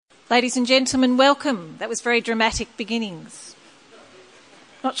Ladies and gentlemen, welcome. That was very dramatic beginnings.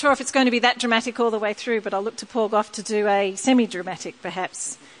 Not sure if it's going to be that dramatic all the way through, but I'll look to Paul Gough to do a semi-dramatic,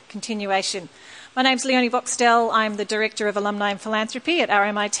 perhaps, continuation. My name's Leonie Boxtel. I'm the Director of Alumni and Philanthropy at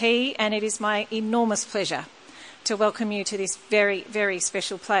RMIT, and it is my enormous pleasure to welcome you to this very, very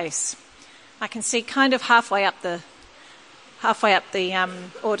special place. I can see kind of halfway up the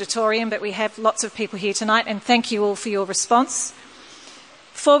auditorium, but we have lots of people here tonight, and thank you all for your response.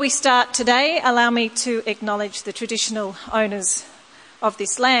 Before we start today, allow me to acknowledge the traditional owners of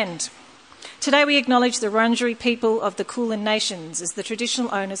this land. Today we acknowledge the Wurundjeri people of the Kulin Nations as the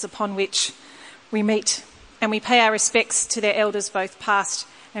traditional owners upon which we meet, and we pay our respects to their elders both past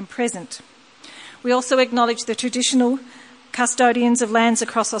and present. We also acknowledge the traditional custodians of lands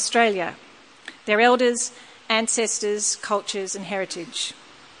across Australia, their elders, ancestors, cultures and heritage.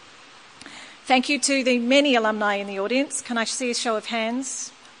 Thank you to the many alumni in the audience. Can I see a show of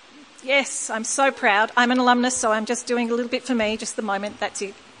hands? Yes, I'm so proud. I'm an alumnus, so I'm just doing a little bit for me, just the moment, that's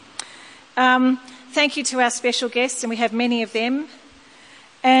it. Thank you to our special guests, and we have many of them.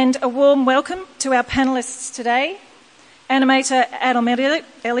 And a warm welcome to our panellists today. Animator Adam Elliott,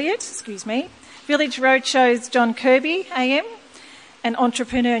 Village Roadshow's John Kirby, AM, and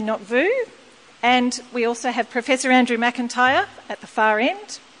entrepreneur Ngoc Vu. And we also have Professor Andrew McIntyre at the far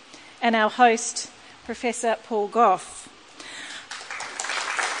end, and our host, Professor Paul Gough.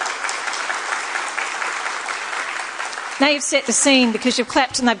 Now you've set the scene because you've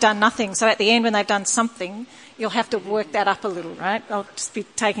clapped and they've done nothing, so at the end when they've done something, you'll have to work that up a little, right? I'll just be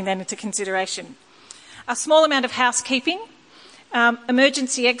taking that into consideration. A small amount of housekeeping.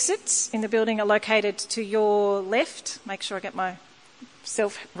 Emergency exits in the building are located to your left. Make sure I get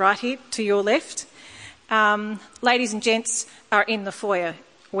myself right here, to your left. Ladies and gents are in the foyer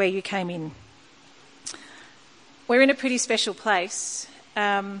where you came in. We're in a pretty special place.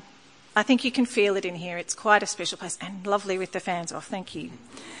 I think you can feel it in here. It's quite a special place and lovely with the fans off. Thank you.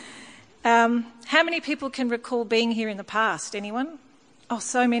 How many people can recall being here in the past? Anyone? Oh,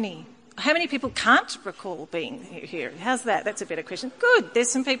 so many. How many people can't recall being here? How's that? That's a better question. Good. There's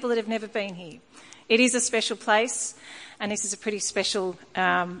some people that have never been here. It is a special place, and this is a pretty special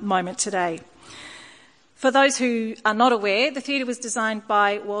moment today. For those who are not aware, the theatre was designed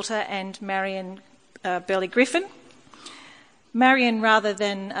by Walter and Marion Burley Griffin. Marion, rather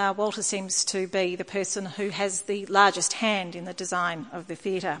than Walter, seems to be the person who has the largest hand in the design of the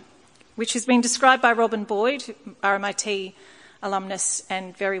theatre, which has been described by Robin Boyd, RMIT alumnus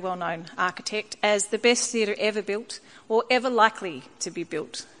and very well-known architect, as the best theatre ever built or ever likely to be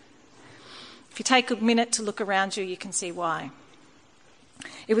built. If you take a minute to look around you, you can see why.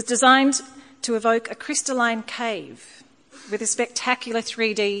 It was designed to evoke a crystalline cave with a spectacular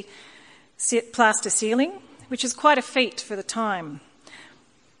 3D plaster ceiling, which is quite a feat for the time.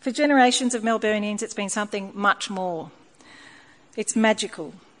 For generations of Melburnians, it's been something much more. It's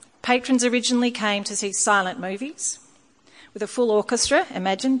magical. Patrons originally came to see silent movies with a full orchestra,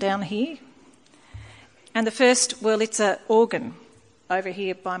 imagine, down here, and the first Wurlitzer organ over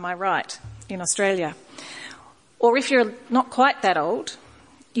here by my right in Australia. Or if you're not quite that old,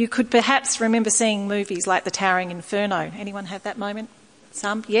 you could perhaps remember seeing movies like The Towering Inferno. Anyone have that moment?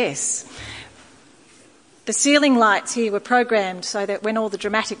 Some? Yes. The ceiling lights here were programmed so that when all the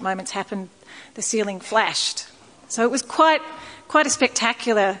dramatic moments happened, the ceiling flashed. So it was quite a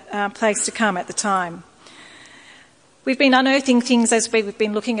spectacular place to come at the time. We've been unearthing things as we've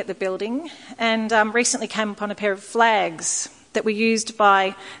been looking at the building, and recently came upon a pair of flags that were used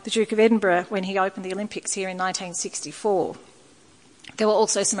by the Duke of Edinburgh when he opened the Olympics here in 1964. There were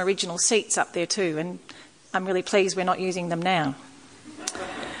also some original seats up there too, and I'm really pleased we're not using them now.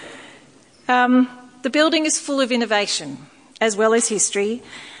 The building is full of innovation as well as history,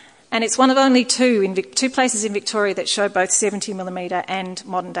 and it's one of only two places in Victoria that show both 70mm and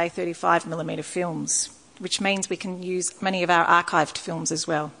modern-day 35mm films, which means we can use many of our archived films as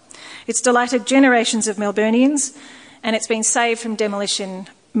well. It's delighted generations of Melburnians, and it's been saved from demolition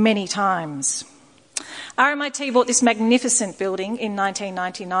many times. RMIT bought this magnificent building in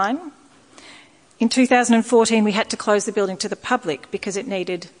 1999. In 2014, we had to close the building to the public because it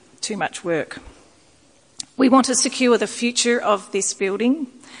needed too much work. We want to secure the future of this building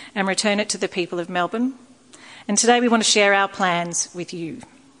and return it to the people of Melbourne. And today we want to share our plans with you.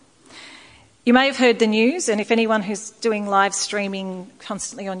 You may have heard the news, and if anyone who's doing live streaming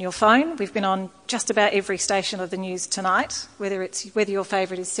constantly on your phone, we've been on just about every station of the news tonight, whether your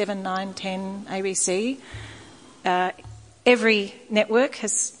favourite is 7, 9, 10, ABC. Every network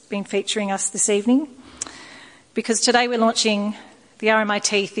has been featuring us this evening, because today we're launching the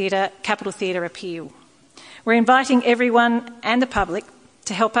RMIT Theatre Capital Theatre Appeal. We're inviting everyone and the public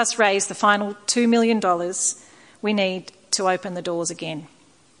to help us raise the final $2 million we need to open the doors again.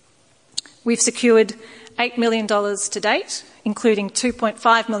 We've secured $8 million to date, including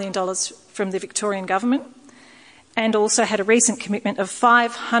 $2.5 million from the Victorian Government, and also had a recent commitment of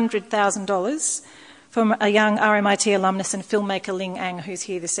 $500,000 from a young RMIT alumnus and filmmaker Ling Ang, who's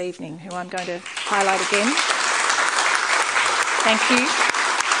here this evening, who I'm going to highlight again. Thank you.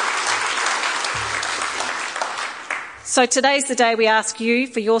 So today's the day we ask you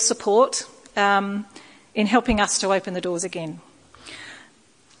for your support in helping us to open the doors again.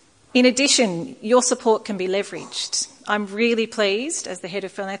 In addition, your support can be leveraged. I'm really pleased, as the Head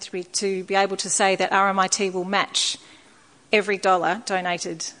of Philanthropy, to be able to say that RMIT will match every dollar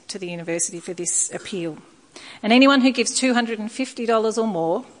donated to the university for this appeal. And anyone who gives $250 or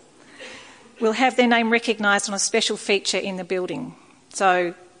more will have their name recognised on a special feature in the building.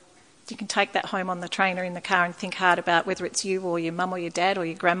 So you can take that home on the train or in the car and think hard about whether it's you or your mum or your dad or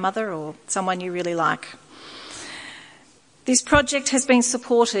your grandmother or someone you really like. This project has been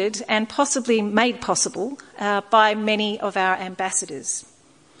supported and possibly made possible by many of our ambassadors.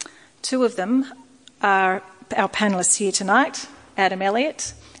 Two of them are our panellists here tonight, Adam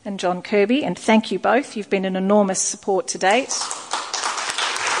Elliott and John Kirby, and thank you both. You've been an enormous support to date.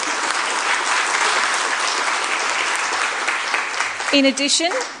 In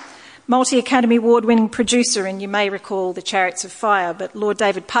addition, multi-Academy Award-winning producer, and you may recall The Chariots of Fire, but Lord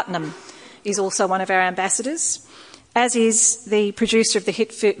David Putnam is also one of our ambassadors, as is the producer of the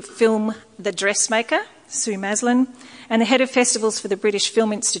hit film The Dressmaker, Sue Maslin, and the head of festivals for the British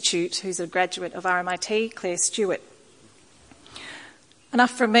Film Institute, who's a graduate of RMIT, Claire Stewart.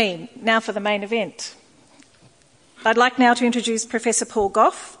 Enough from me. Now for the main event. I'd like now to introduce Professor Paul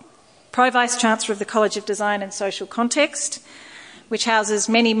Gough, Pro Vice-Chancellor of the College of Design and Social Context, which houses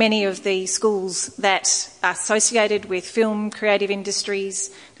many of the schools that are associated with film, creative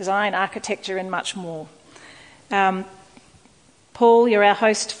industries, design, architecture and much more. Paul, you're our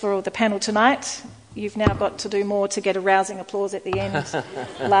host for the panel tonight. You've now got to do more to get a rousing applause at the end,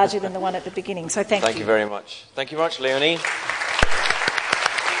 larger than the one at the beginning. So thank you. Thank you very much. Thank you very much, Leonie.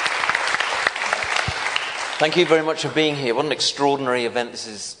 Thank you very much for being here. What an extraordinary event this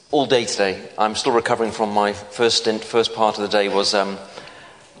is all day today. I'm still recovering from my first stint. First part of the day was 10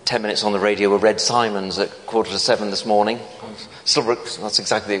 minutes on the radio with Red Simons at 6:45 this morning. That's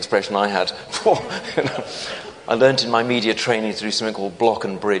exactly the expression I had. I learned in my media training to do something called block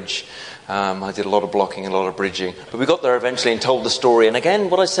and bridge. I did a lot of blocking and a lot of bridging. But we got there eventually and told the story. And again,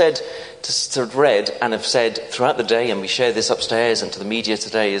 what I said to Red and have said throughout the day, and we share this upstairs and to the media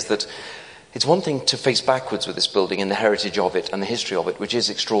today, is that it's one thing to face backwards with this building and the heritage of it and the history of it, which is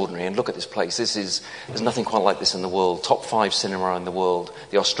extraordinary. And look at this place. There's nothing quite like this in the world. Top 5 cinema in the world.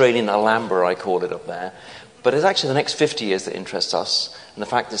 The Australian Alhambra, I call it, up there. But it's actually the next 50 years that interest us. And the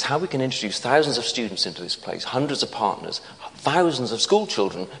fact is how we can introduce thousands of students into this place, hundreds of partners, thousands of school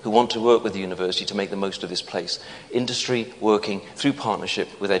children who want to work with the university to make the most of this place. Industry working through partnership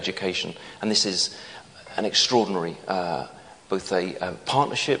with education. And this is an extraordinary both a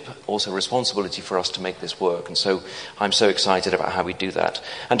partnership, also a responsibility for us to make this work. And so I'm so excited about how we do that.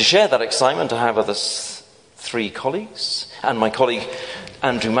 And to share that excitement, I have other 3 colleagues and my colleague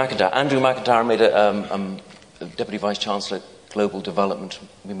Andrew McIntyre. Andrew McIntyre made a Deputy Vice-Chancellor at Global Development.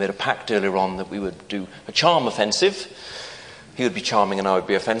 We made a pact earlier on that we would do a charm offensive. He would be charming and I would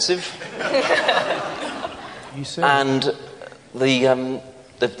be offensive. You said. And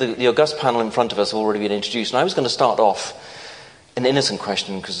the august panel in front of us have already been introduced. And I was going to start off an innocent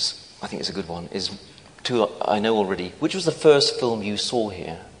question, because I think it's a good one, is I know already, which was the first film you saw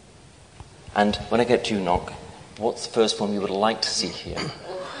here? And when I get to you, Knock, what's the first film you would like to see here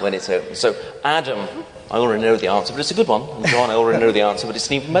when it's open? So, Adam, I already know the answer, but it's a good one. And John, I already know the answer, but it's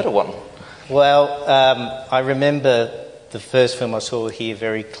an even better one. Well, I remember the first film I saw here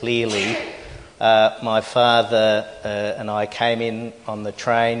very clearly. My father and I came in on the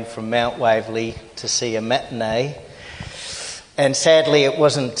train from Mount Waverley to see a matinee. And sadly, it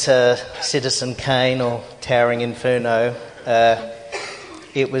wasn't Citizen Kane or Towering Inferno.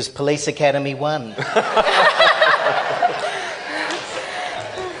 It was Police Academy 1.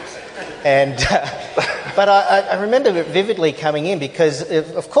 But I remember it vividly coming in because,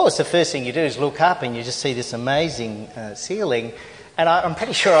 of course, the first thing you do is look up and you just see this amazing ceiling. And I'm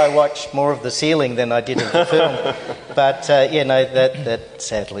pretty sure I watched more of the ceiling than I did of the film. But, that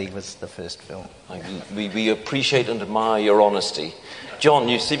sadly was the first film. We appreciate and admire your honesty. John,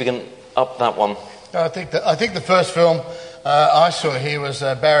 you see if you can up that one. I think the first film I saw here was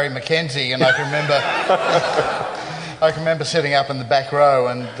Barry Mackenzie, and I can remember sitting up in the back row,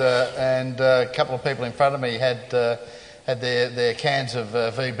 and a couple of people in front of me had had their cans of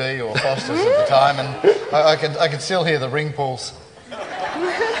VB or Foster's at the time, and I could still hear the ring pulls.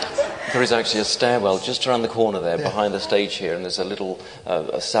 There is actually a stairwell just around the corner there, behind the stage here, and there's a little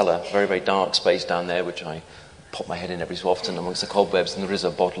a cellar, very, very dark space down there, which I pop my head in every so often amongst the cobwebs, and there is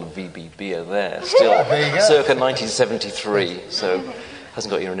a bottle of VB beer there, still, circa 1973, so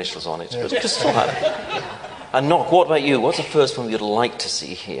hasn't got your initials on it, but just still had it. And Nock, what about you? What's the first film you'd like to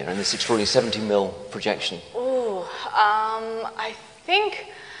see here in this extraordinary 70mm projection? Ooh, I think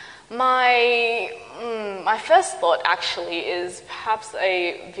my first thought actually is perhaps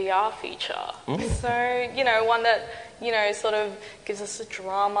a VR feature. So, you know, one that, you know, sort of gives us a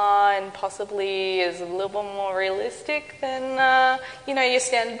drama and possibly is a little bit more realistic than, you know, your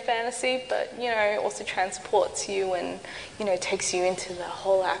standard fantasy, but, you know, also transports you and, you know, takes you into the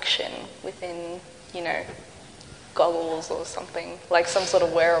whole action within, you know, goggles or something, like some sort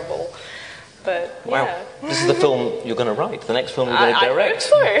of wearable. But, yeah. Wow, this is the film you're going to write, the next film you're going to direct.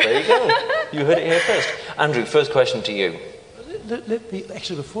 I hope so. There you go. You heard it here first. Andrew, first question to you.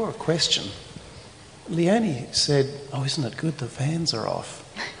 Actually, before a question, Leonie said, "Oh, isn't it good the fans are off?"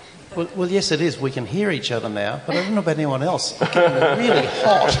 Well, yes, it is. We can hear each other now, but I don't know about anyone else. It's getting really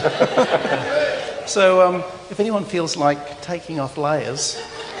hot. So, if anyone feels like taking off layers...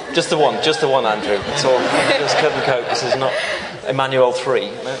 Just the one, Andrew. It's all just cut and coat. This is not Emmanuel 3.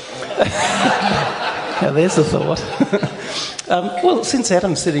 No? Now, there's a thought. Well, since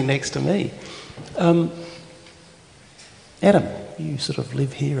Adam's sitting next to me, Adam, you sort of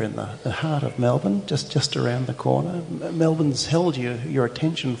live here in the heart of Melbourne, just around the corner. Melbourne's held your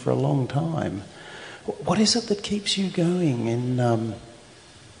attention for a long time. What is it that keeps you going in,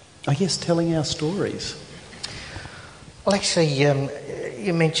 I guess, telling our stories? Well, actually,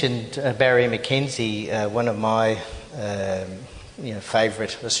 you mentioned Barry McKenzie. One of my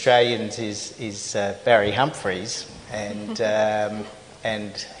favourite Australians is Barry Humphries and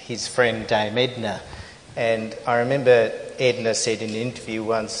his friend Dame Edna. And I remember Edna said in an interview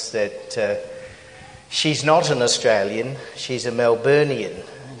once that she's not an Australian, she's a Melburnian.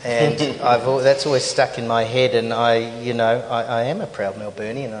 And that's always stuck in my head. And I am a proud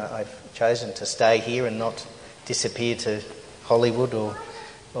Melburnian. I've chosen to stay here and not disappear to Hollywood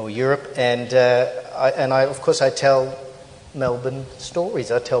or Europe, and of course I tell Melbourne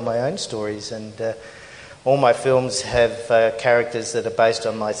stories. I tell my own stories, and all my films have characters that are based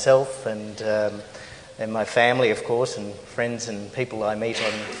on myself and my family, of course, and friends and people I meet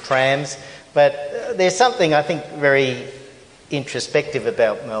on trams. But there's something I think very introspective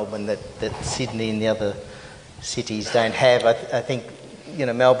about Melbourne that Sydney and the other cities don't have. I think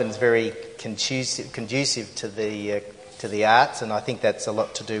Melbourne's very conducive to the arts, and I think that's a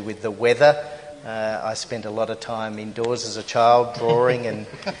lot to do with the weather. I spent a lot of time indoors as a child drawing and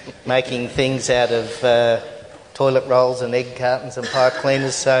making things out of toilet rolls and egg cartons and pipe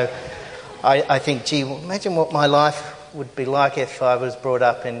cleaners. So I think, gee, imagine what my life would be like if I was brought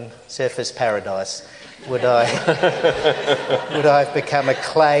up in Surfers Paradise. Would I have become a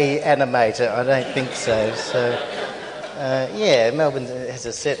clay animator? I don't think so. So Melbourne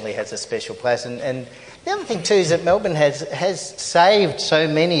certainly has a special place, and the other thing too is that Melbourne has saved so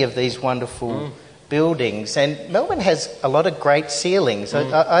many of these wonderful buildings, and Melbourne has a lot of great ceilings.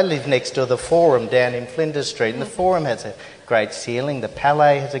 I live next to the Forum down in Flinders Street, and the Forum has a great ceiling, the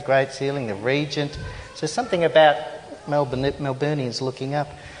Palais has a great ceiling, the Regent. So something about Melburnians looking up.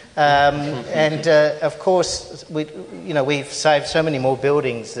 Of course, we've saved so many more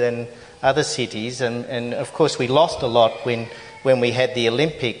buildings than other cities, and of course we lost a lot when we had the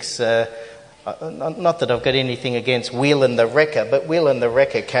Olympics. Not that I've got anything against Wheel and the Wrecker, but Wheel and the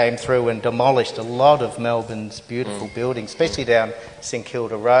Wrecker came through and demolished a lot of Melbourne's beautiful buildings, especially down St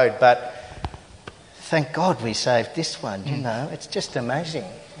Kilda Road. But thank God we saved this one, it's just amazing.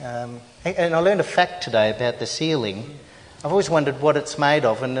 And I learned a fact today about the ceiling. I've always wondered what it's made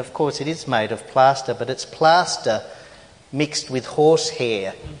of, and of course it is made of plaster, but it's plaster mixed with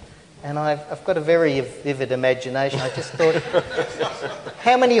horsehair. And I've got a very vivid imagination. I just thought,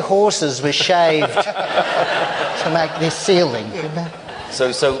 how many horses were shaved to make this ceiling?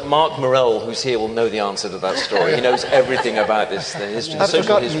 So Mark Morell, who's here, will know the answer to that story. He knows everything about this, the history. I've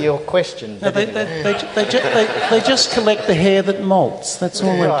forgotten your question. No, they just collect the hair that molts. That's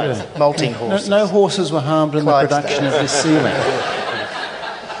all they do. Molting horses. No horses were harmed in the production of this ceiling.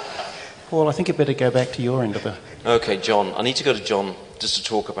 Paul, I think you'd better go back to your end of the... Okay, John. I need to go to John just to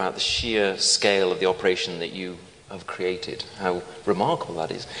talk about the sheer scale of the operation that you have created, how remarkable that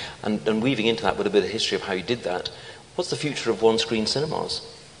is, and weaving into that with a bit of history of how you did that. What's the future of one-screen cinemas,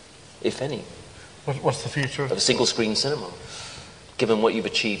 if any? What's the future of a single-screen cinema? given what you've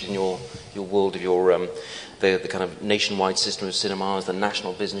achieved in your world of your the kind of nationwide system of cinemas, the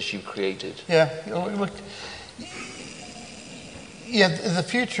national business you've created? Yeah, look, the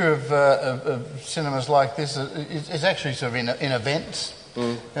future of cinemas like this is actually sort of in events,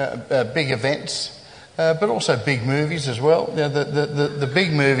 big events, but also big movies as well. The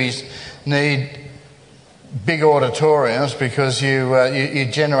big movies need big auditoriums because you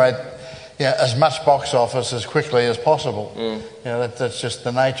generate as much box office as quickly as possible. That's just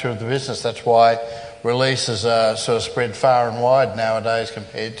the nature of the business. That's why releases are sort of spread far and wide nowadays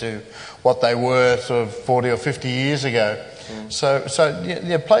compared to what they were sort of 40 or 50 years ago. So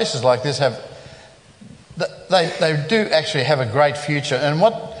places like this they do actually have a great future. And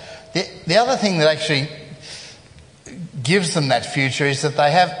what the other thing that actually gives them that future is that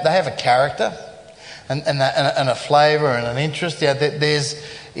they have a character and a flavour and an interest.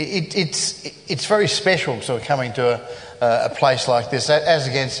 It's very special sort of coming to a place like this as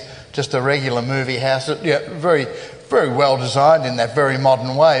against just a regular movie house. Very, very well designed in that very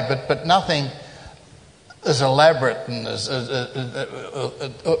modern way, but nothing as elaborate and as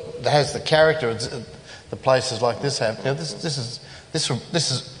has the character the places like this have.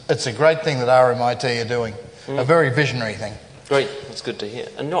 It's a great thing that RMIT are doing. A very visionary thing. Great, that's good to hear.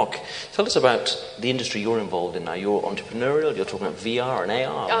 And Nock, tell us about the industry you're involved in now. You're entrepreneurial, you're talking about VR and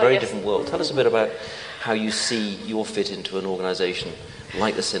AR, a very different world. Tell us a bit about how you see your fit into an organisation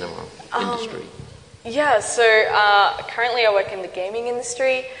like the cinema industry. Currently I work in the gaming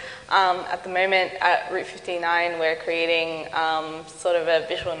industry. At the moment at Route 59 we're creating sort of a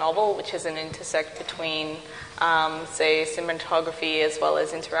visual novel which is an intersect between cinematography as well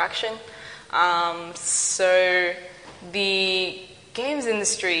as interaction. So the games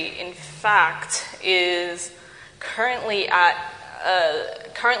industry, in fact, is currently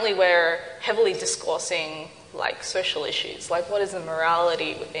we're heavily discoursing like social issues, like what is the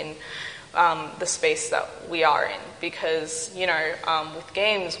morality within the space that we are in, because with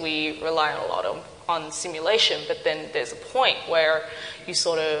games we rely a lot on simulation, but then there's a point where you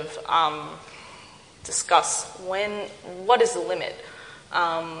sort of discuss what is the limit.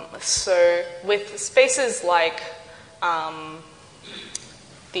 So with spaces like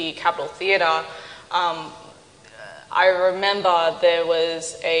the Capitol Theatre, I remember there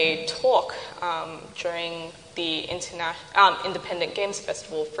was a talk during the Independent Games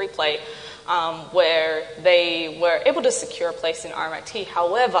Festival, Free Play, where they were able to secure a place in RMIT.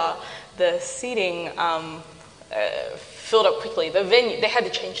 However, the seating filled up quickly. The venue, they had to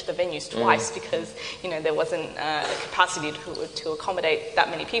change the venues twice because there wasn't a capacity to accommodate that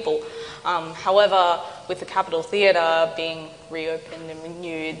many people. However, with the Capitol Theatre being reopened and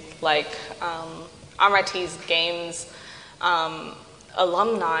renewed, like RMIT's games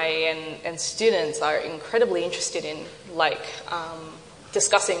alumni and students are incredibly interested in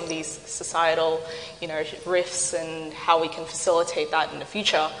discussing these societal rifts and how we can facilitate that in the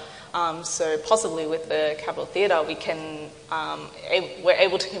future. So possibly with the Capitol Theatre we're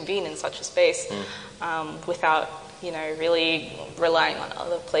able to convene in such a space without really relying on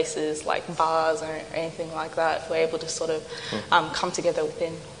other places like bars or anything like that. We're able to sort of come together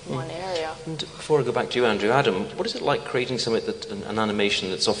within one area. And before I go back to you, Andrew, Adam, what is it like creating something an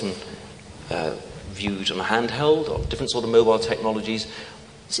animation that's often viewed on a handheld or different sort of mobile technologies?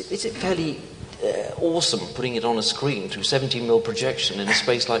 Is it fairly awesome putting it on a screen through 17mm projection in a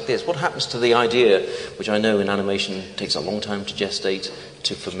space like this? What happens to the idea, which I know in animation takes a long time to gestate,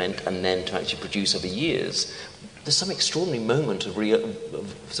 to ferment, and then to actually produce over years? There's some extraordinary moment of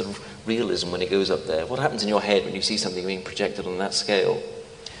sort of realism when it goes up there. What happens in your head when you see something being projected on that scale?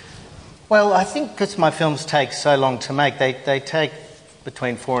 Well, I think because my films take so long to make, they take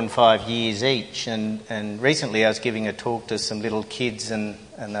between 4 and 5 years each. And recently I was giving a talk to some little kids and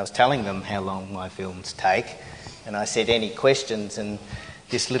I was telling them how long my films take. And I said, any questions? And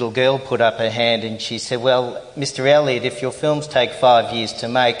this little girl put up her hand and she said, well, Mr. Elliott, if your films take 5 years to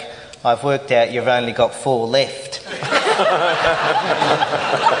make, I've worked out you've only got 4 left.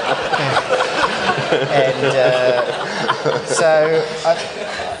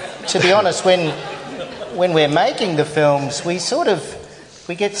 To be honest, when we're making the films, we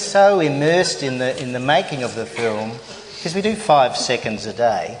get so immersed in the making of the film because we do 5 seconds a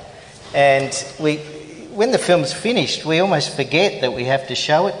day, and when the film's finished, we almost forget that we have to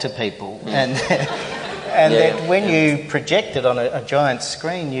show it to people, and that when you project it on a giant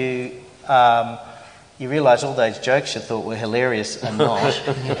screen, you realise all those jokes you thought were hilarious are not,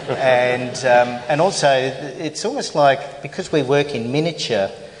 and also it's almost like because we work in miniature.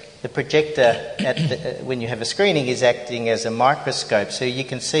 The projector, when you have a screening, is acting as a microscope, so you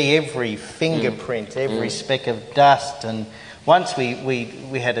can see every fingerprint, every speck of dust, and once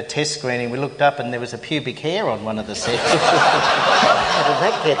we had a test screening, we looked up and there was a pubic hair on one of the sets. How did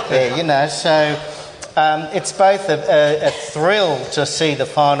that get there, you know? So it's both a thrill to see the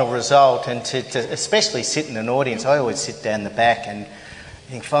final result and to especially sit in an audience. I always sit down the back, and I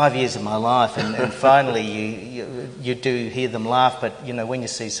think 5 years of my life, and finally you do hear them laugh, but you know, when you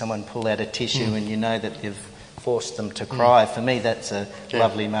see someone pull out a tissue and you know that you've forced them to cry, for me that's a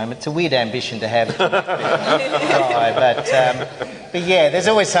lovely moment. It's a weird ambition to have, to cry, but yeah, there's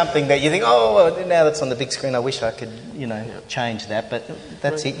always something that you think, oh, well, now that's on the big screen, I wish I could, you know, change that, but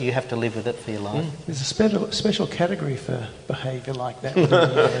that's it, you have to live with it for your life. There's a special category for behaviour like that.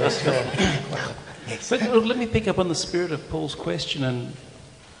 But look, let me pick up on the spirit of Paul's question and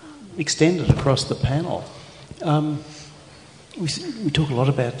extend it across the panel. We talk a lot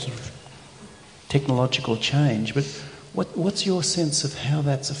about sort of technological change, but what's your sense of how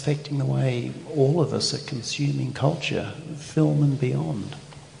that's affecting the way all of us are consuming culture, film and beyond?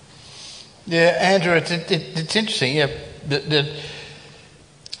 Yeah, Andrew, it's interesting. Yeah,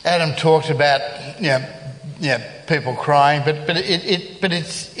 Adam talked about people crying, but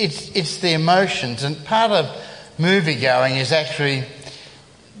it's the emotions, and part of movie going is actually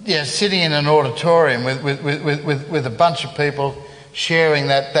sitting in an auditorium with a bunch of people sharing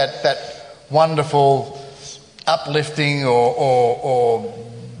that wonderful, uplifting or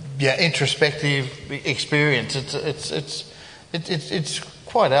introspective experience. It's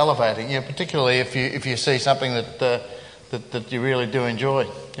quite elevating, particularly if you see something that you really do enjoy.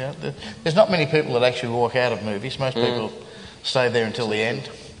 Yeah, there's not many people that actually walk out of movies. Most people stay there until the end.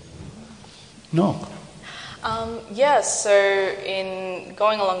 No. So in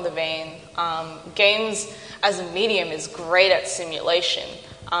going along the vein, games as a medium is great at simulation.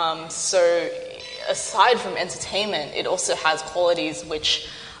 So aside from entertainment, it also has qualities which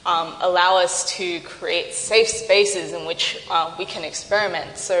allow us to create safe spaces in which we can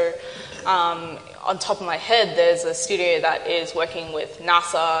experiment. So on top of my head, there's a studio that is working with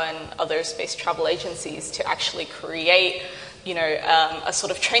NASA and other space travel agencies to actually create, a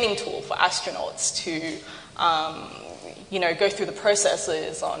sort of training tool for astronauts to, go through the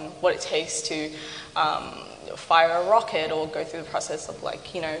processes on what it takes to fire a rocket or go through the process of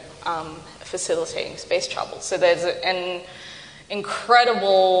facilitating space travel. So there's an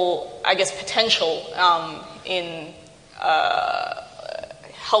incredible, potential in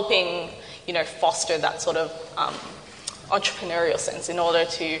helping, foster that sort of entrepreneurial sense in order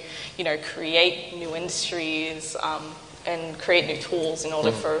to, create new industries and create new tools in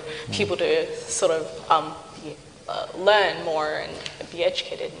order for people to sort of learn more and be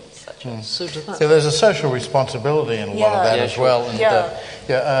educated and such. So does that... there's a social responsibility in a lot of that as well. And,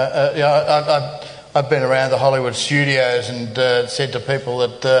 I've been around the Hollywood studios and said to people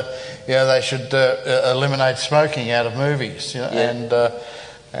that they should eliminate smoking out of movies.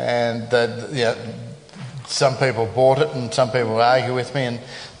 Some people bought it and some people argue with me.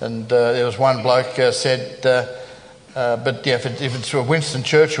 And there was one bloke said, if it's a Winston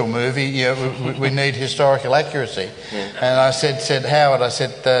Churchill movie, we need historical accuracy. And I said, Howard,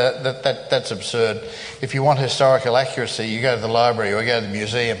 that's absurd. If you want historical accuracy, you go to the library or go to the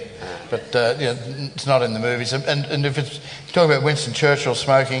museum. But it's not in the movies. And if it's talking about Winston Churchill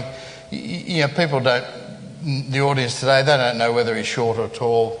smoking, people don't. The audience today, they don't know whether he's short or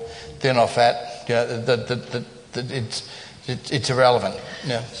tall, thin or fat. It's irrelevant.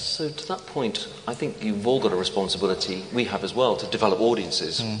 Yeah. So to that point, I think you've all got a responsibility, we have as well, to develop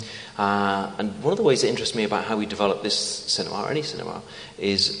audiences. And one of the ways that interests me about how we develop this cinema, or any cinema,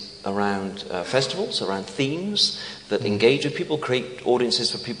 is around festivals, around themes that engage with people, create audiences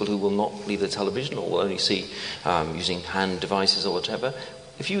for people who will not leave the television or will only see using hand devices or whatever.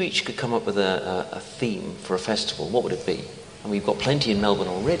 If you each could come up with a theme for a festival, what would it be? And we've got plenty in Melbourne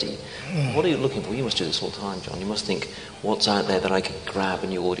already. What are you looking for? You must do this all the time, John. You must think, what's out there that I could grab a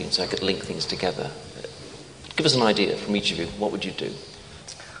new audience, I could link things together? Give us an idea from each of you. What would you do?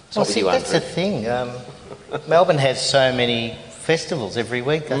 That's the thing. Melbourne has so many festivals every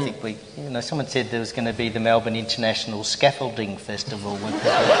week. I think someone said there was going to be the Melbourne International Scaffolding Festival when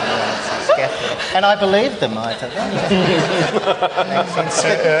people scaffold. And I believed them. I thought, makes sense.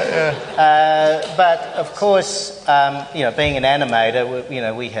 But of course, being an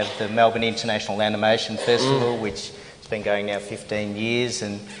animator, we have the Melbourne International Animation Festival, which has been going now 15 years,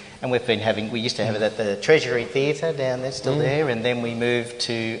 and we used to have it at the Treasury Theatre down there, still there, and then we moved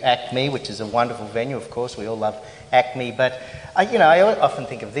to ACME, which is a wonderful venue, of course. We all love ACME, but I often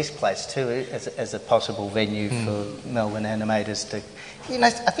think of this place too as a possible venue for Melbourne animators to. I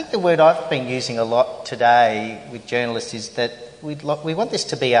think the word I've been using a lot today with journalists is that we want this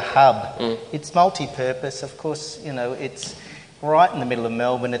to be a hub. It's multi-purpose, of course. right in the middle of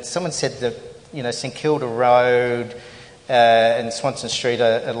Melbourne. Someone said that, St Kilda Road and Swanston Street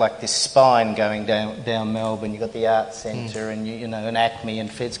are like this spine going down Melbourne. You've got the Arts Centre and, and Acme and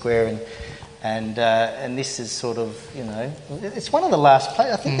Fed Square and this is sort of, it's one of the last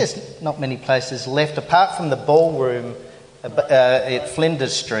places. I think there's not many places left, apart from the ballroom at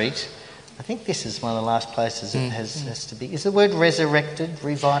Flinders Street. I think this is one of the last places it has to be. Is the word resurrected,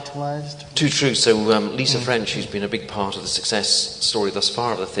 revitalised? Too true. So Lisa French, who's been a big part of the success story thus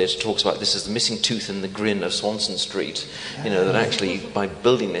far at the theatre, talks about this as the missing tooth in the grin of Swanston Street. That actually by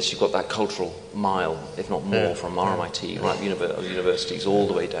building this, you've got that cultural mile, if not more, from RMIT, right, universities, all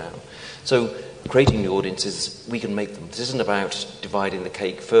the way down. So creating the audiences, we can make them. This isn't about dividing the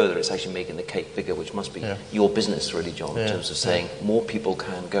cake further, it's actually making the cake bigger, which must be your business really, John, in terms of saying more people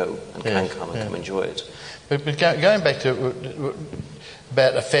can go and can come enjoy it. But going back to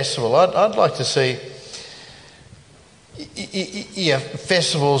about a festival, I'd like to see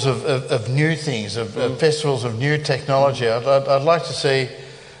festivals of new things, of festivals of new technology. I'd like to see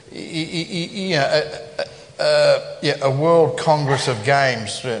a World Congress of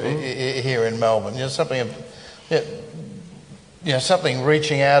Games here in Melbourne. Something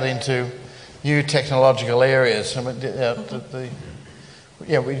reaching out into new technological areas.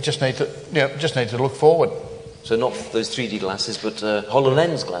 We just need to look forward. So not those 3D glasses, but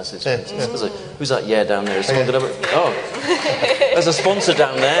HoloLens glasses. Who's that? Yeah, down there. Is someone going to? Oh, there's a sponsor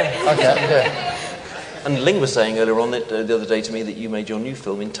down there. Okay. And Ling was saying earlier on that the other day to me that you made your new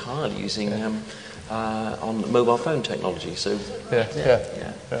film entirely using on mobile phone technology. So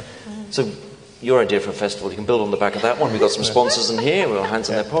So your idea for a festival, you can build on the back of that one. We've got some sponsors in here. We've got hands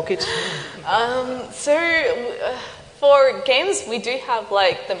in their pockets. For games, we do have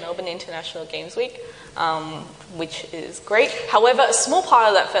like the Melbourne International Games Week, which is great. However, a small part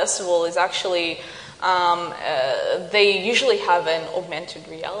of that festival is actually they usually have an augmented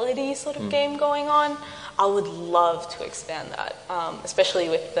reality sort of game going on. I would love to expand that, especially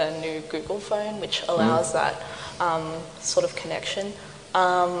with the new Google phone, which allows that sort of connection.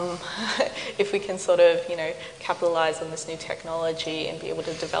 If we can sort of, capitalise on this new technology and be able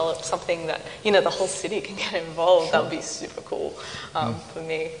to develop something that, the whole city can get involved, that would be super cool for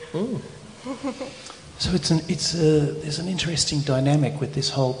me. So there's an interesting dynamic with this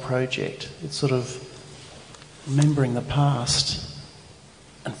whole project. It's sort of remembering the past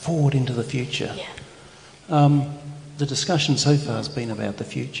and forward into the future. Yeah. The discussion so far has been about the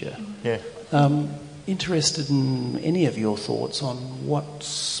future. Yeah. Interested in any of your thoughts on what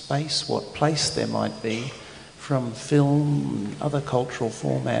space, what place there might be from film and other cultural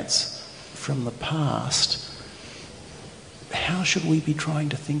formats from the past. How should we be trying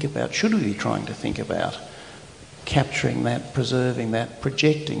to think about capturing that, preserving that,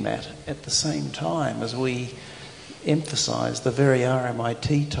 projecting that at the same time as we emphasise the very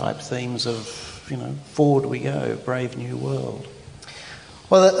RMIT type themes of, forward we go, brave new world?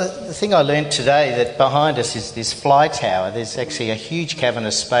 Well, the thing I learned today, that behind us is this fly tower. There's actually a huge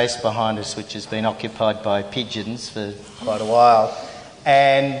cavernous space behind us which has been occupied by pigeons for quite a while.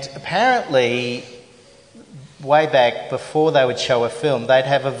 And apparently, way back before they would show a film, they'd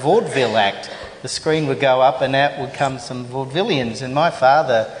have a vaudeville act. The screen would go up and out would come some vaudevillians. And my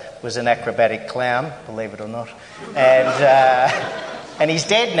father was an acrobatic clown, believe it or not. And he's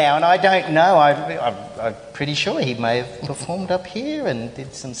dead now, and I don't know. I'm pretty sure he may have performed up here and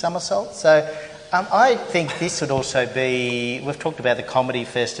did some somersaults. So I think this would also be... We've talked about the comedy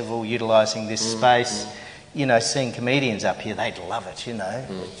festival utilising this space. Seeing comedians up here, they'd love it,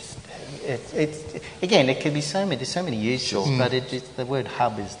 Again, it could be there's so many uses, but the word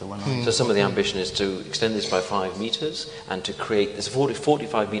hub is the one. So some of the ambition is to extend this by 5 metres and to create this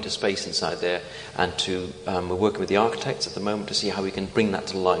 45 metre space inside there, and we're working with the architects at the moment to see how we can bring that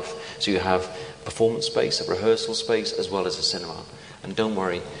to life. So you have performance space, a rehearsal space, as well as a cinema. And don't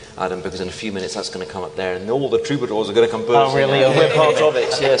worry, Adam, because in a few minutes that's going to come up there and all the troubadours are going to come bursting. Oh, really? And we're part of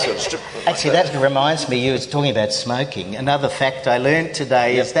it, yes. Actually, that reminds me, you were talking about smoking. Another fact I learned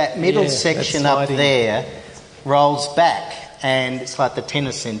today is that middle section up there rolls back, and it's like the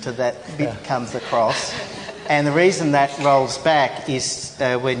tennis centre, that bit comes across. And the reason that rolls back is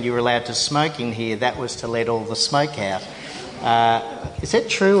when you were allowed to smoke in here, that was to let all the smoke out. Is that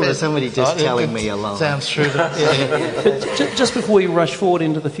true, or is somebody just telling me a lie? Sounds true. Just before we rush forward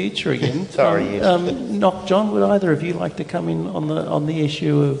into the future again, John, would either of you like to come in on the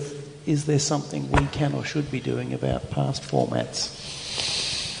issue of, is there something we can or should be doing about past formats?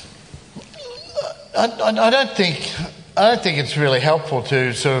 I don't think it's really helpful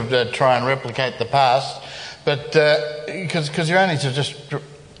to sort of try and replicate the past, but because you're only just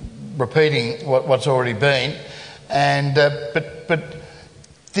repeating what's already been. And but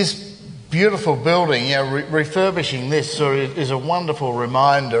this beautiful building, refurbishing this is a wonderful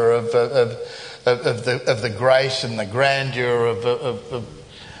reminder of the grace and the grandeur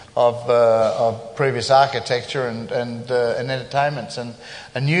of previous architecture and entertainments,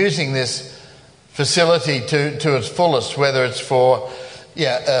 and using this facility to its fullest, whether it's for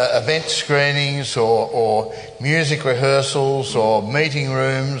event screenings or music rehearsals or meeting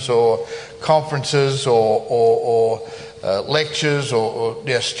rooms or conferences or lectures or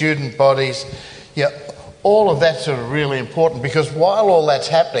student bodies. All of that's sort of really important, because while all that's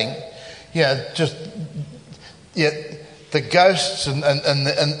happening, the ghosts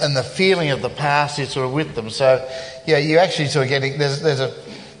and the feeling of the past is sort of with them. So you actually sort of getting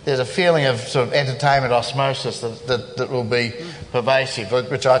there's a feeling of sort of entertainment osmosis that will be pervasive,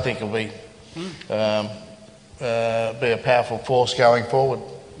 which I think will be a powerful force going forward.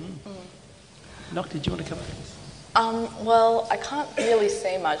 Nock, did you want to come? Well, I can't really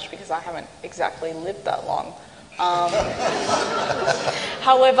say much because I haven't exactly lived that long.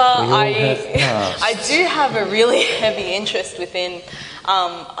 However, I do have a really heavy interest within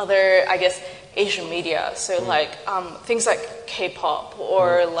other, I guess, Asian media. So like things like K-pop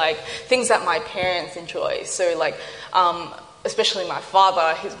or like things that my parents enjoy. So like especially my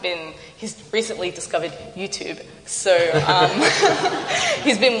father, he's recently discovered YouTube. So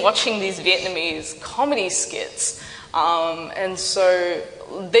he's been watching these Vietnamese comedy skits. And so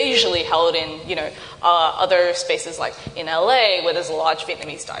they're usually held in, other spaces like in LA where there's a large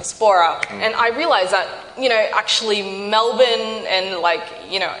Vietnamese diaspora. And I realized that, actually Melbourne and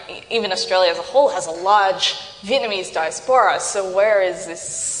even Australia as a whole has a large Vietnamese diaspora. So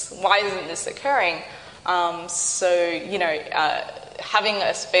why isn't this occurring? Having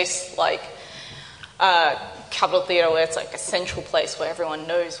a space like Capitol Theatre where it's like a central place where everyone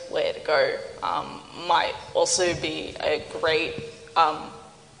knows where to go might also be a great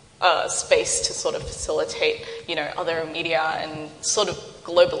space to sort of facilitate, other media and sort of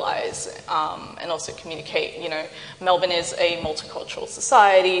globalize and also communicate. Melbourne is a multicultural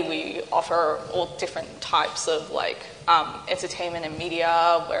society. We offer all different types of entertainment and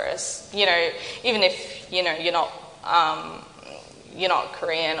media, whereas, even if, you're not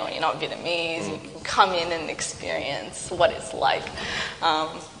Korean or you're not Vietnamese, you can come in and experience what it's like.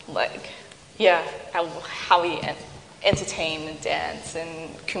 How we entertain and dance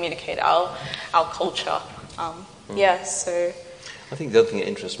and communicate our culture. So... I think the other thing that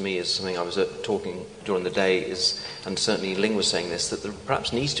interests me is something I was talking during the day is, and certainly Ling was saying this, that there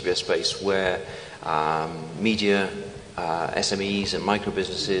perhaps needs to be a space where media, SMEs and micro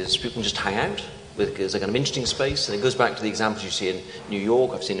businesses, people can just hang out. It's a kind of interesting space, and it goes back to the examples you see in New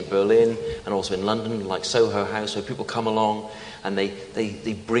York, I've seen in Berlin, and also in London, like Soho House, where people come along and they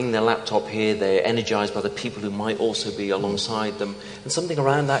bring their laptop here, they're energized by the people who might also be alongside them, and something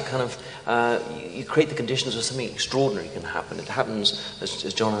around that kind of, you create the conditions where something extraordinary can happen. It happens,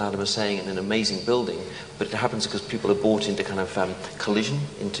 as John and Adam are saying, in an amazing building, but it happens because people are brought into kind of collision,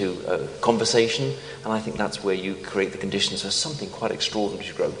 into conversation, and I think that's where you create the conditions for something quite extraordinary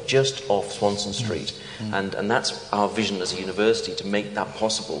to grow, just off Swanston Street. And that's our vision as a university, to make that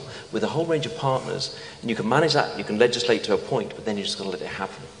possible with a whole range of partners. And you can manage that, you can legislate to a point, but then you just got to let it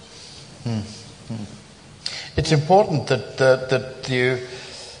happen. It's important that you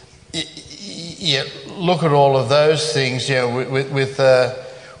look at all of those things, with a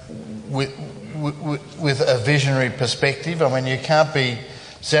visionary perspective. I mean, you can't be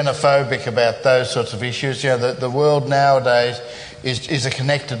xenophobic about those sorts of issues. The world nowadays is a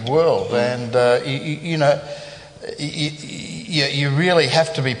connected world, and you really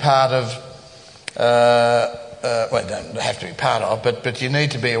have to be part of. Well, don't have to be part of, but you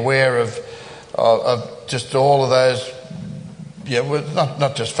need to be aware of just all of those.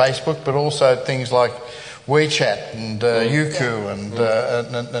 Not just Facebook, but also things like WeChat and Youku and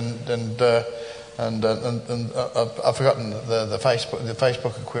I've forgotten the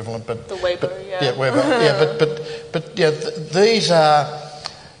Facebook equivalent, but the Weibo, these are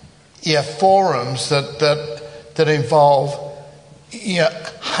forums that involve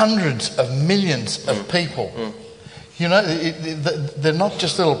hundreds of millions of people. They're not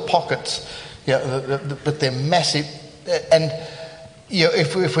just little pockets, but they're massive. And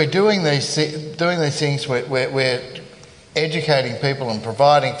if we're doing these things, we're educating people and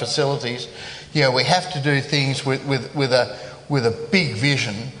providing facilities. We have to do things with a big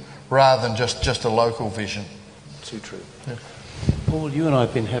vision rather than just a local vision. Too true. Yeah. Paul, you and I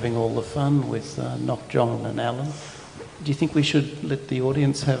have been having all the fun with Nock, John and Alan. Do you think we should let the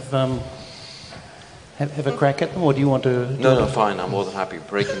audience have have a crack at them, or do you want to... No, fine. I'm more than happy to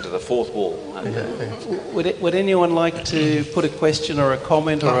break into the fourth wall. Would anyone like to put a question or a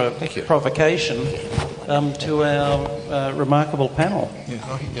comment or a provocation to our remarkable panel?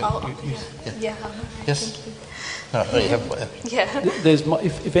 Yes? No, you have one. There's,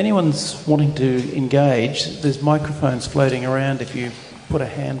 if anyone's wanting to engage, there's microphones floating around. If you put a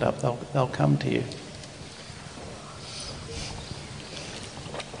hand up, they'll come to you.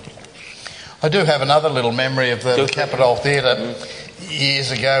 I do have another little memory of the Capitol Theatre. Years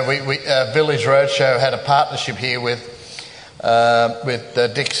ago, Village Roadshow had a partnership here with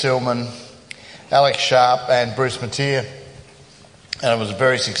Dick Silman, Alex Sharp and Bruce Mateer. And it was a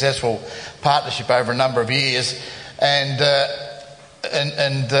very successful partnership over a number of years. And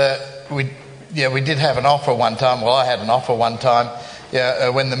we did have an offer one time. Well, I had an offer one time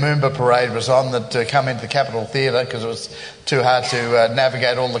when the Moomba Parade was on to come into the Capitol Theatre, because it was too hard to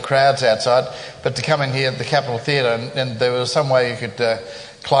navigate all the crowds outside, but to come in here at the Capitol Theatre, and there was some way you could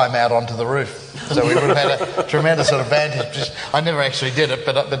climb out onto the roof. So we would have had a tremendous advantage. I never actually did it,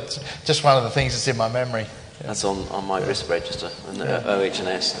 but just one of the things that's in my memory. That's on my risk register, and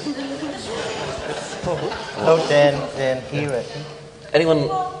OH&S. Oh, Dan here, I think. Anyone?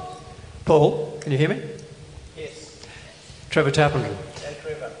 Paul, can you hear me? Yes. Trevor Tappenden.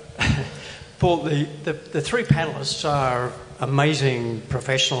 Trevor. Paul, the three panellists are amazing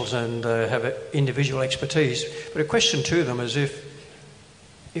professionals and have individual expertise. But a question to them is if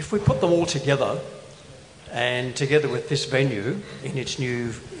we put them all together, and together with this venue in its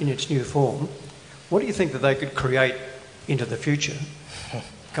new form, what do you think that they could create into the future,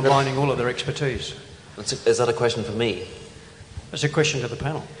 combining all of their expertise? Is that a question for me? It's a question to the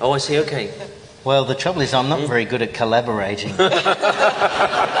panel. Oh, I see. Okay. Well, the trouble is I'm not very good at collaborating.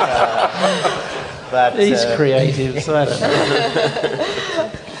 But He's creative, so I don't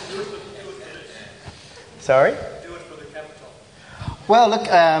know. Sorry? Do it for the Capitol. Well, look,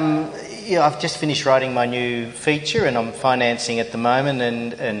 I've just finished writing my new feature and I'm financing at the moment,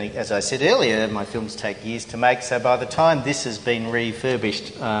 and as I said earlier, my films take years to make, so by the time this has been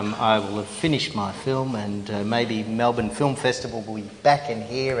refurbished, I will have finished my film, and maybe Melbourne Film Festival will be back in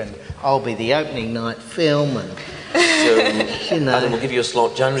here and I'll be the opening night film, and Alan will give you a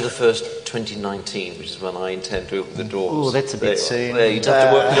slot January the 1st, 2019, which is when I intend to open the doors. Oh, that's a bit soon. You'd have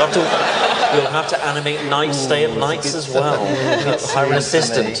to work. You'll have to animate nights, stay up nights as well. Hire an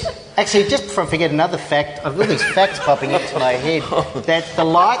assistant. Actually, just before I forget another fact, I've got these facts popping into my head, that the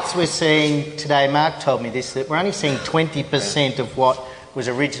lights we're seeing today, Mark told me this, that we're only seeing 20% of what was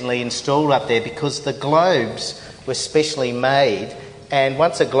originally installed up there, because the globes were specially made, and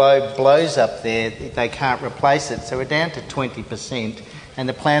once a globe blows up there, they can't replace it, so we're down to 20%, and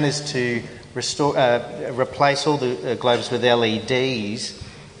the plan is to replace all the globes with LEDs.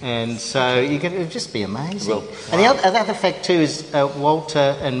 And so it'll just be amazing. Well, and the other fact too is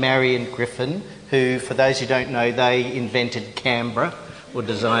Walter and Marion Griffin, who, for those who don't know, they invented Canberra, or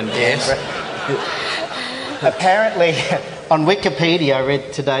designed Canberra. Apparently, on Wikipedia I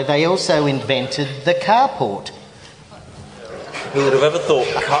read today, they also invented the carport. Who would have ever thought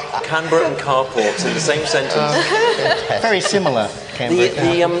Canberra and carports in the same sentence? Very similar.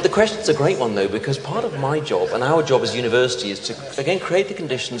 The question's a great one, though, because part of my job and our job as university is to, again, create the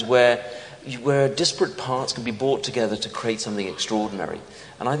conditions where disparate parts can be brought together to create something extraordinary.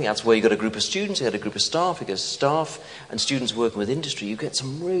 And I think that's where you got a group of students, you got a group of staff, you get staff and students working with industry, you get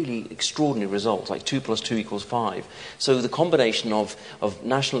some really extraordinary results, like 2 + 2 = 5. So the combination of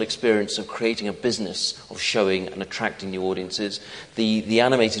national experience of creating a business, of showing and attracting new audiences, the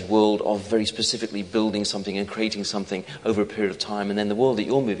animated world of very specifically building something and creating something over a period of time, and then the world that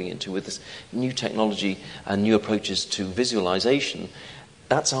you're moving into with this new technology and new approaches to visualization.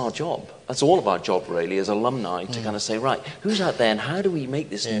 That's our job. That's all of our job, really, as alumni, to kind of say, right, who's out there and how do we make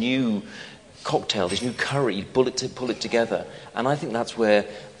this new cocktail, this new curry, pull it together? And I think that's where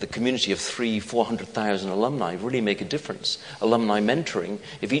the community of 300,000-400,000 alumni really make a difference. Alumni mentoring,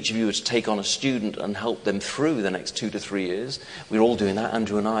 if each of you were to take on a student and help them through the next 2 to 3 years, we're all doing that,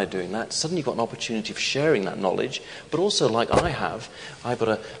 Andrew and I are doing that, suddenly you've got an opportunity of sharing that knowledge, but also like I've got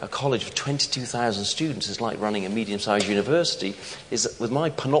a college of 22,000 students. It's like running a medium-sized university. Is that with my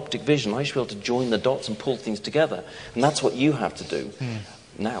panoptic vision, I should be able to join the dots and pull things together. And that's what you have to do.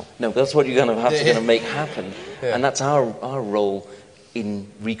 Now. No, that's what you're going to have to make happen. Yeah. And that's our role in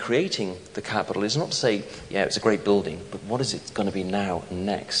recreating the Capitol, is not to say, yeah, it's a great building, but what is it going to be now and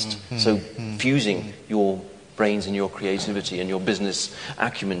next? So fusing your brains and your creativity and your business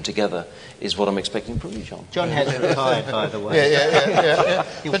acumen together is what I'm expecting from you, John. John has retired, by the way. Yeah.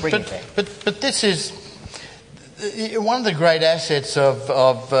 He'll bring it back. But this is... one of the great assets of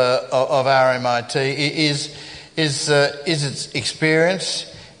RMIT is its experience,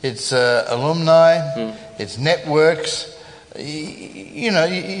 its alumni, its networks. You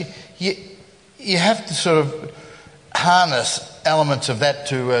have to sort of harness elements of that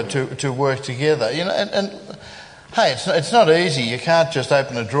to work together. And hey, it's not easy. You can't just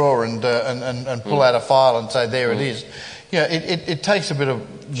open a drawer and pull out a file and say there it is. It takes a bit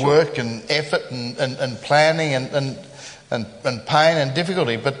of work and effort and planning and pain and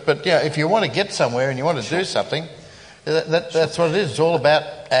difficulty. But if you want to get somewhere and you want to do something, that's what it is. It's all about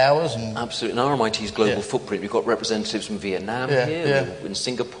hours and... Absolutely. And RMIT's global footprint, we've got representatives from Vietnam here, in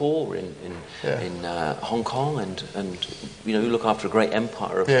Singapore, in Hong Kong, and we look after a great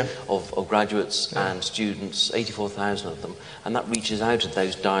empire of graduates and students, 84,000 of them, and that reaches out to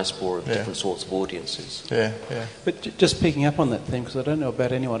those diaspora of different sorts of audiences. But just picking up on that thing, because I don't know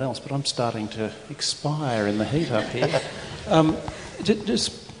about anyone else, but I'm starting to expire in the heat up here.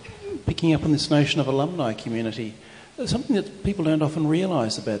 Just picking up on this notion of alumni community, something that people don't often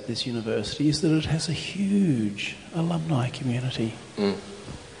realise about this university is that it has a huge alumni community.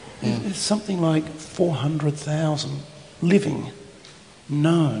 It's something like 400,000 living,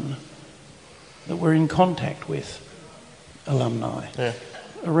 known, that we're in contact with alumni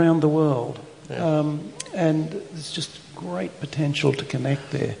around the world. And there's just great potential to connect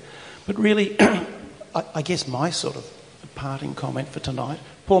there. But really, I guess my sort of parting comment for tonight,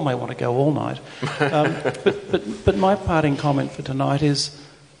 Paul may want to go all night, but my parting comment for tonight is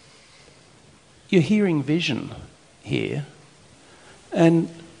you're hearing vision here, and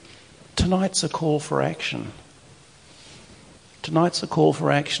tonight's a call for action. Tonight's a call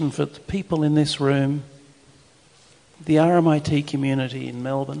for action for the people in this room, the RMIT community in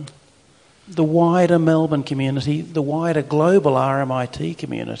Melbourne, the wider Melbourne community, the wider global RMIT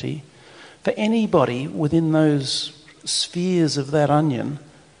community, for anybody within those spheres of that onion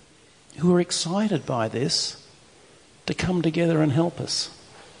who are excited by this to come together and help us.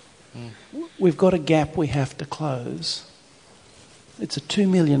 We've got a gap we have to close. It's a $2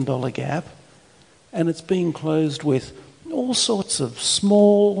 million gap, and it's being closed with all sorts of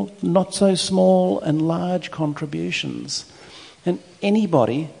small, not so small, and large contributions. And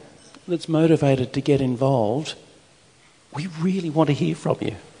anybody that's motivated to get involved, we really want to hear from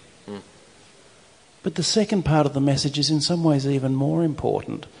you. But the second part of the message is in some ways even more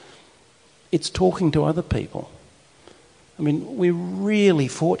important. It's talking to other people. I mean, we're really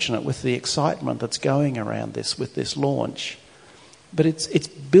fortunate with the excitement that's going around this, with this launch. But it's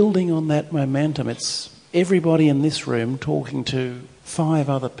building on that momentum. It's everybody in this room talking to 5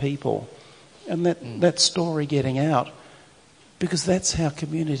 other people, and that story getting out, because that's how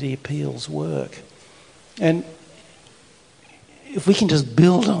community appeals work. And if we can just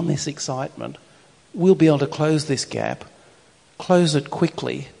build on this excitement, we'll be able to close this gap, close it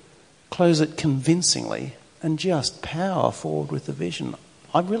quickly, close it convincingly, and just power forward with the vision.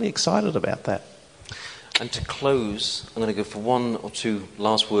 I'm really excited about that. And to close, I'm going to go for 1 or 2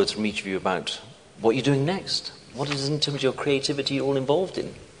 last words from each of you about what you're doing next. What is, in terms of your creativity, you're all involved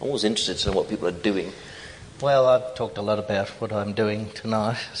in? I'm always interested to know what people are doing. Well, I've talked a lot about what I'm doing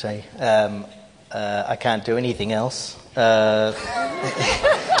tonight. So I can't do anything else. So,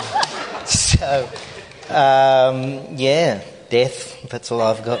 death. That's all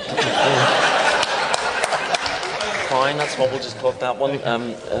I've got. Fine, that's what we'll just talk that one.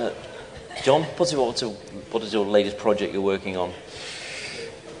 John, what is your latest project you're working on?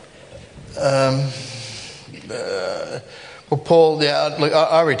 Well, Paul, look,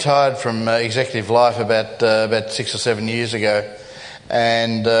 I retired from executive life about 6 or 7 years ago,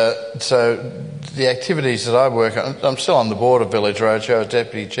 and so the activities that I work on, I'm still on the board of Village Roadshow as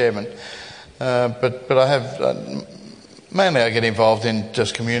deputy chairman, but I have mainly I get involved in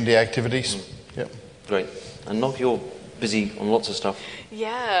just community activities. Yep. Great. And Nov, you're busy on lots of stuff.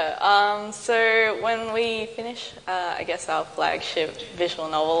 Yeah. So when we finish, I guess, our flagship visual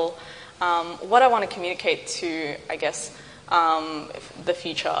novel, what I want to communicate to, I guess, the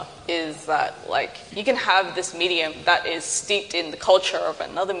future is that, like, you can have this medium that is steeped in the culture of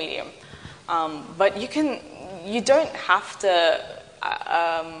another medium, but you don't have to,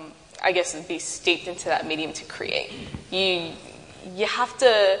 I guess, be steeped into that medium to create. You have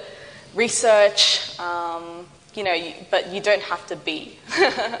to research, but you don't have to be.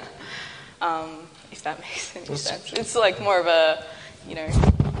 If that makes any sense. It's like more of a,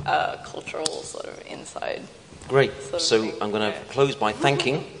 a cultural sort of inside. Great. sort of So thing. I'm going to Yeah. close by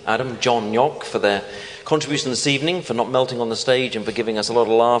thanking Adam, John, Yock for their contribution this evening, for not melting on the stage and for giving us a lot of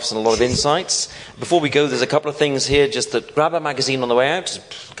laughs and a lot of insights. Before we go, there's a couple of things here. Just that grab a magazine on the way out.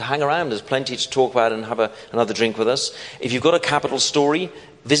 Just hang around. There's plenty to talk about and have another drink with us. If you've got a capital story,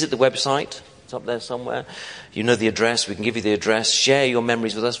 visit the website. It's up there somewhere. You know the address. We can give you the address. Share your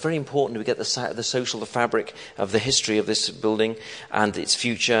memories with us. Very important we get the social, the fabric of the history of this building and its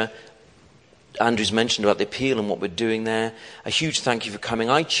future. Andrew's mentioned about the appeal and what we're doing there. A huge thank you for coming.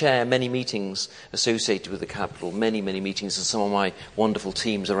 I chair many meetings associated with the Capitol, many, many meetings, and some of my wonderful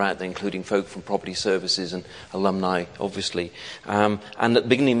teams are out there, including folk from Property Services and alumni, obviously. And at the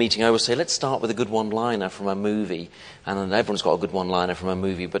beginning of the meeting, I always say, let's start with a good one-liner from a movie. And everyone's got a good one-liner from a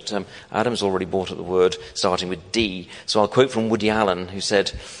movie, but Adam's already brought up the word, starting with D. So I'll quote from Woody Allen, who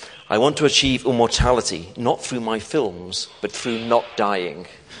said, "I want to achieve immortality, not through my films, but through not dying."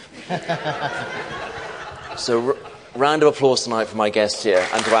 So, round of applause tonight for my guests here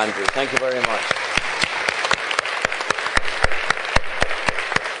and to Andrew. Thank you very much.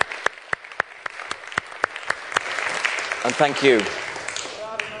 And thank you.